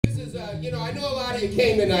is, you know, I know a lot of you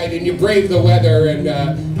came tonight and you braved the weather, and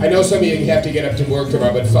I know some of you have to get up to work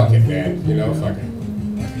tomorrow, but fuck it, man. You know, fuck it.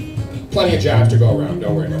 Plenty of jobs to go around,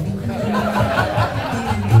 don't worry.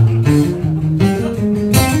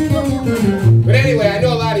 But anyway, I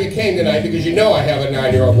know a lot of you came tonight because you know I have a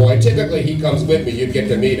 9-year-old boy. Typically, he comes with me. You'd get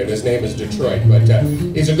to meet him. His name is Detroit, but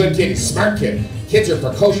he's a good kid. He's a smart kid. Kids are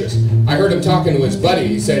precocious. I heard him talking to his buddy.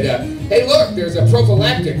 He said, hey, look, there's a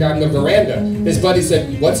prophylactic on the veranda. His buddy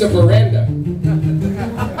said, what's a veranda?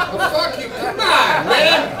 Oh, fuck you. Come on,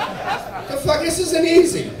 man. The fuck, this isn't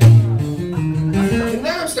easy. And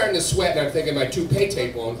now I'm starting to sweat, and I'm thinking my toupee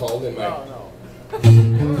tape won't hold in my...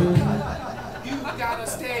 You gotta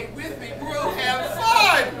stay with me. We'll have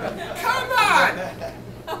fun. Come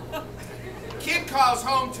on. Kid calls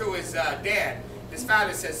home to his dad. His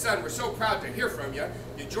father says, son, we're so proud to hear from you.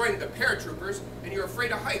 You joined the paratroopers and you're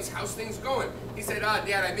afraid of heights. How's things going? He said,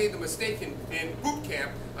 Dad, I made the mistake in boot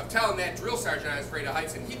camp of telling that drill sergeant I was afraid of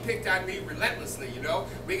heights, and he picked on me relentlessly, you know.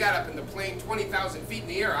 We got up in the plane 20,000 feet in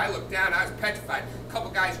the air. I looked down, I was petrified. A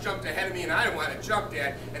couple guys jumped ahead of me and I didn't want to jump,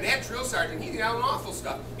 Dad. And that drill sergeant, he yelled awful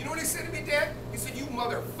stuff. You know what he said to me, Dad? He said, you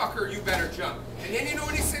motherfucker, you better jump. And then you know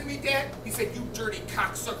what he said to me, Dad? He said, you dirty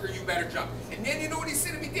cocksucker, you better jump. And then you know what he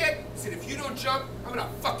said to me, Dad? He said, if you don't jump, I'm gonna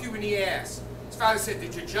fuck you in the ass. His father said,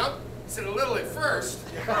 did you jump? He said, a little at first.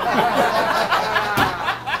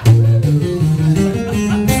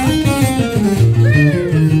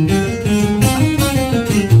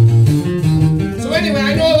 So anyway,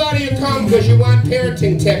 I know a lot of you come because you want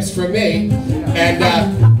parenting tips from me. And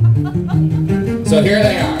so here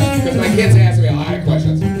they are, because my kids ask me a lot of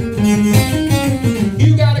questions.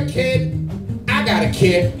 You got a kid, I got a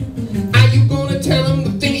kid. Are you gonna tell him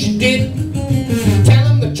the things you did? Tell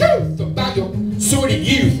him the truth about your sordid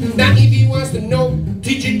youth. Now if he wants to know,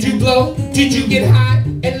 did you do blow? Did you get high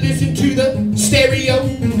and listen to the stereo?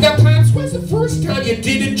 Now Pops, when's the first time you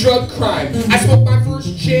did a drug crime? I smoked my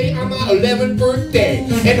first J on my 11th birthday.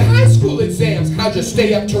 And high school exams, how'd you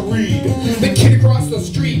stay up to read? The kid across the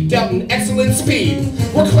street dealt in excellent speed.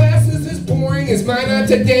 Were classes as boring as mine are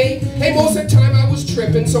today? Hey, most of the time I was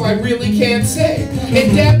tripping, so I really can't say.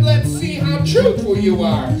 And Dad, let's see how truthful you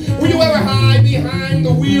are. Were you ever high behind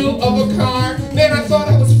the wheel of a car? Man, I thought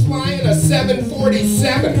I was flying a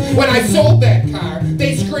 747. When I sold that car,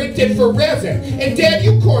 they scraped it for resin. And Dad,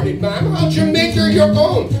 you courted Mom. How'd you make her your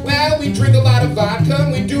own? Well, we drink a lot of vodka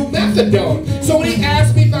and we do methadone. So when he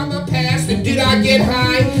asked me about my past and did I get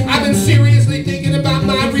high, I've been seriously thinking about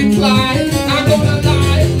my reply. I'm gonna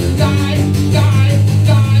lie, lie, lie,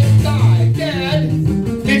 lie, lie. Dad,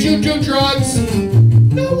 did you do drugs?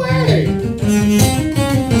 No way.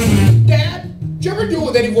 Dad, did you ever do it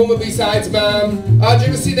with any woman besides Mom? Did you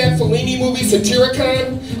ever see that Fellini movie,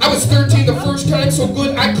 Satyricon? I was 13 the first time, so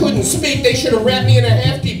good I couldn't speak. They should have wrapped me in a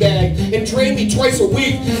hefty bag and drained me twice a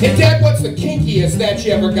week. And Dad, what's the kinkiest that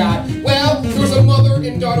you ever got? Well, there was a mother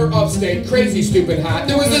and daughter upstate, crazy stupid hot.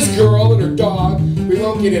 There was this girl and her dog. We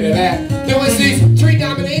won't get into that. There was these 3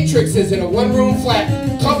 dominatrixes in a 1-room flat.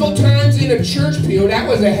 Couple times in a church pew, that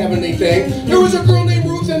was a heavenly thing. There was a girl named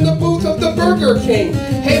Ruth in the booth of the Burger King.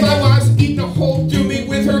 Hey, my wife's eating a hole through me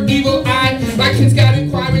with her evil eye. My kids got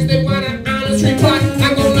inquiries, they want an honest reply.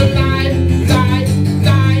 I'm gonna lie, lie,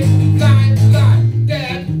 lie, lie, lie.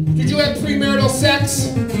 Dad, did you have premarital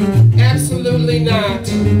sex? Absolutely not.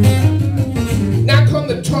 Now come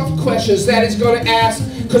the tough questions that he's gonna ask,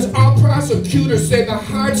 cause all prosecutors say the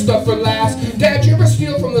hard stuff for last. Dad, you ever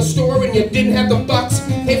steal from the store when you didn't have the bucks?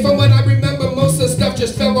 Hey, from what I remember, most of the stuff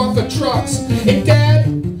just fell off of trucks. Hey Dad,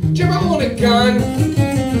 did you ever own a gun?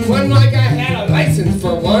 Wasn't like I had a license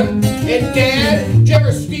for one. And Dad, did you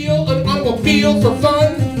ever steal an automobile for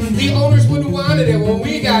fun? The owners wouldn't wanted it when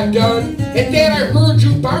we got done. And Dad, I heard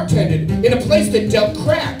you bartended in a place that dealt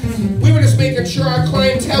crack. We were just making sure our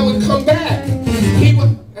clientele would come back.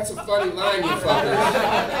 That's a funny line, you fuckers.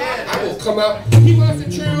 I will come out. He wants the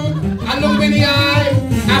truth. I looked in the eye.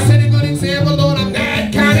 I said it